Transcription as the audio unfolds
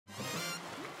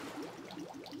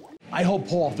I hope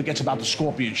Paul forgets about the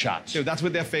scorpion shots. Dude, that's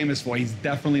what they're famous for. He's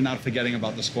definitely not forgetting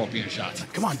about the scorpion shots.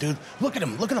 Come on, dude. Look at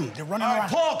him. Look at him. They're running around.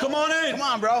 Paul, come on in. Come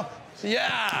on, bro.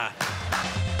 Yeah.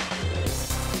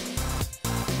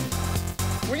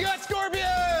 We got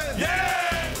scorpions!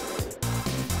 Yeah!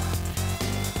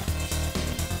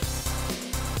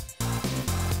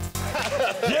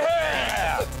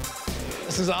 Yeah!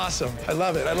 This is awesome. I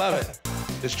love it. I love it.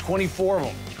 There's 24 of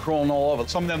them crawling all over.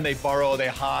 Some of them, they burrow, they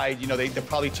hide, you know, they're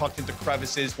probably tucked into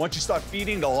crevices. Once you start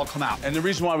feeding, they'll all come out. And the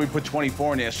reason why we put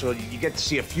 24 in there, so you get to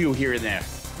see a few here and there.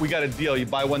 We got a deal. You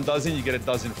buy 1 dozen, you get a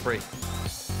dozen free.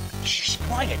 She's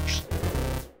quiet.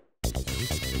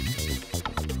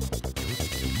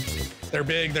 They're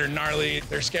big, they're gnarly,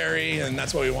 they're scary, and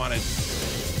that's what we wanted.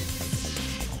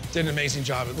 Did an amazing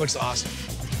job. It looks awesome.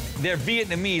 They're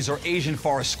Vietnamese or Asian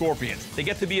forest scorpions. They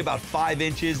get to be about 5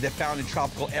 inches. They're found in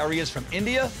tropical areas from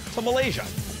India to Malaysia.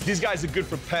 These guys are good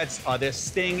for pets. Their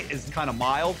sting is kind of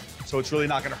mild, so it's really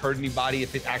not going to hurt anybody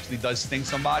if it actually does sting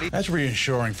somebody. That's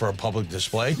reassuring for a public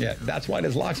display. Yeah, that's why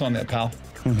there's locks on there, pal.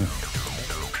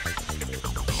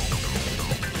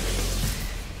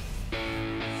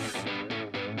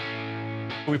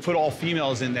 We put all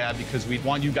females in there because we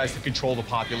want you guys to control the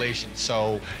population.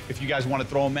 So if you guys want to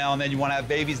throw a male and then you want to have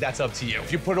babies, that's up to you.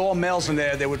 If you put all males in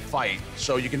there, they would fight.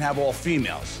 So you can have all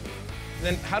females.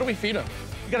 Then how do we feed them?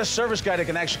 You got a service guy that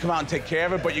can actually come out and take care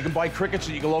of it, but you can buy crickets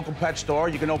at your local pet store.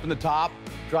 You can open the top,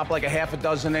 drop like a half a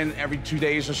dozen in every 2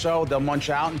 days or so. They'll munch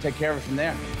out and take care of it from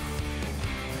there.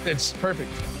 It's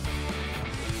perfect.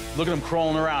 Look at them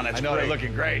crawling around. That's I know, great. they're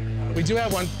looking great. We do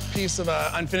have one piece of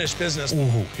unfinished business,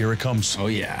 Ooh, here it comes. Oh,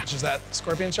 yeah. which is that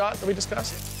scorpion shot that we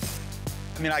discussed.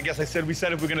 I mean, I guess we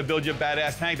said if we're going to build you a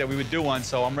badass tank that we would do one,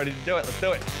 so I'm ready to do it. Let's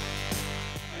do it.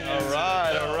 All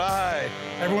right, all right.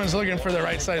 Everyone's looking for the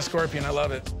right size scorpion. I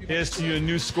love it. Here's to your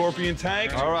new scorpion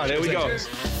tank. All right, here we go. Cheers.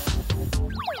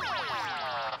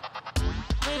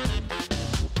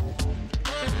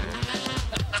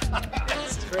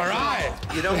 All right.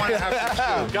 You don't want to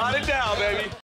have to Got it down, baby.